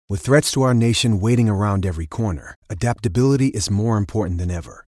With threats to our nation waiting around every corner, adaptability is more important than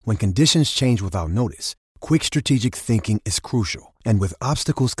ever. When conditions change without notice, quick strategic thinking is crucial. And with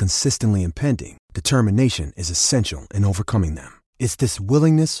obstacles consistently impending, determination is essential in overcoming them. It's this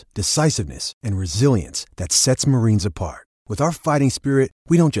willingness, decisiveness, and resilience that sets Marines apart. With our fighting spirit,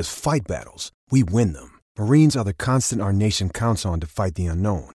 we don't just fight battles, we win them. Marines are the constant our nation counts on to fight the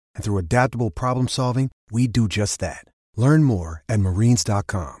unknown. And through adaptable problem solving, we do just that. Learn more at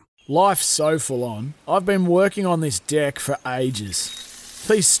marines.com. Life's so full on. I've been working on this deck for ages.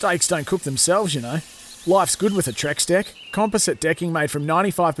 These steaks don't cook themselves, you know. Life's good with a Trex deck. Composite decking made from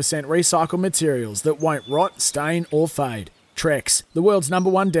 95% recycled materials that won't rot, stain or fade. Trex, the world's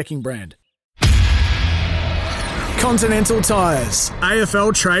 #1 decking brand. Continental Tires,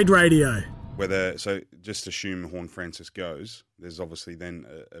 AFL Trade Radio. So just assume Horne-Francis goes, there's obviously then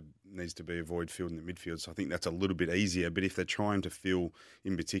needs to be a void filled in the midfield. So I think that's a little bit easier. But if they're trying to fill,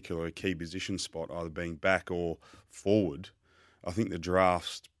 in particular, a key position spot, either being back or forward, I think the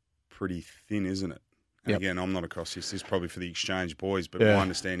draft's pretty thin, isn't it? And again, I'm not across this. This is probably for the exchange boys, but my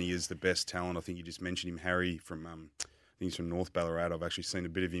understanding is the best talent. I think you just mentioned him, Harry, from I think he's from North Ballarat. I've actually seen a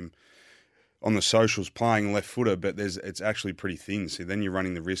bit of him on the socials playing left footer, but it's actually pretty thin. So then you're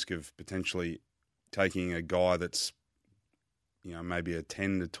running the risk of potentially taking a guy that's, you know, maybe a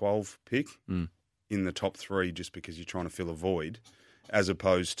 10 to 12 pick in the top 3 just because you're trying to fill a void, as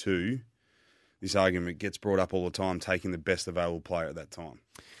opposed to this argument gets brought up all the time, taking the best available player at that time.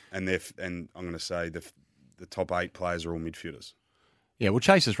 And I'm going to say the top 8 players are all midfielders. Yeah, well,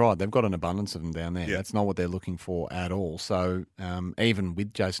 Chase is right. They've got an abundance of them down there. Yeah. That's not what they're looking for at all. So even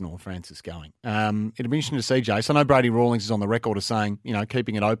with Jason Horne-Francis going, it'd be interesting to see, Jace. I know Brady Rawlings is on the record as saying, you know,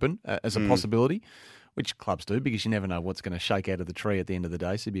 keeping it open as a possibility, which clubs do because you never know what's going to shake out of the tree at the end of the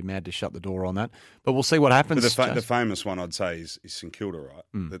day. So you'd be mad to shut the door on that. But we'll see what happens. But the famous one I'd say is St Kilda,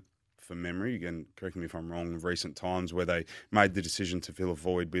 right? That, from memory, again, correct me if I'm wrong, of recent times where they made the decision to fill a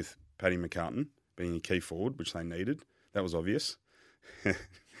void with Paddy McCartan being a key forward, which they needed. That was obvious.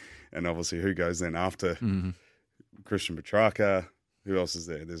 And obviously, who goes then after Christian Petrarca? Who else is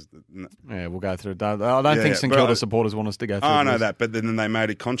there? We'll go through it. I don't think St Kilda supporters want us to go through I know that, but then they made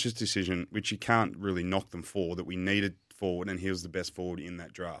a conscious decision, which you can't really knock them for, that we needed forward, and he was the best forward in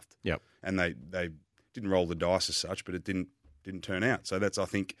that draft. Yep. And they didn't roll the dice as such, but it didn't turn out. So that's, I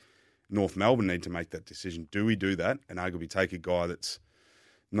think, North Melbourne need to make that decision. Do we do that and arguably take a guy that's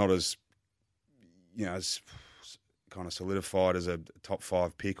not as, you know, as kind of solidified as a top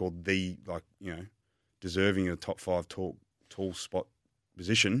 5 pick or the, like, you know, deserving of a top 5 tall spot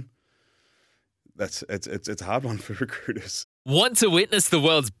position? It's a hard one for recruiters. Want to witness the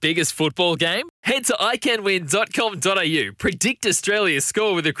world's biggest football game? Head to iCanWin.com.au, predict Australia's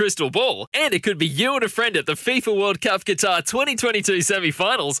score with a crystal ball, and it could be you and a friend at the FIFA World Cup Qatar 2022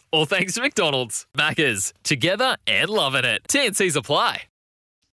 semi-finals, all thanks to McDonald's. Maccas, together and loving it. TNCs apply.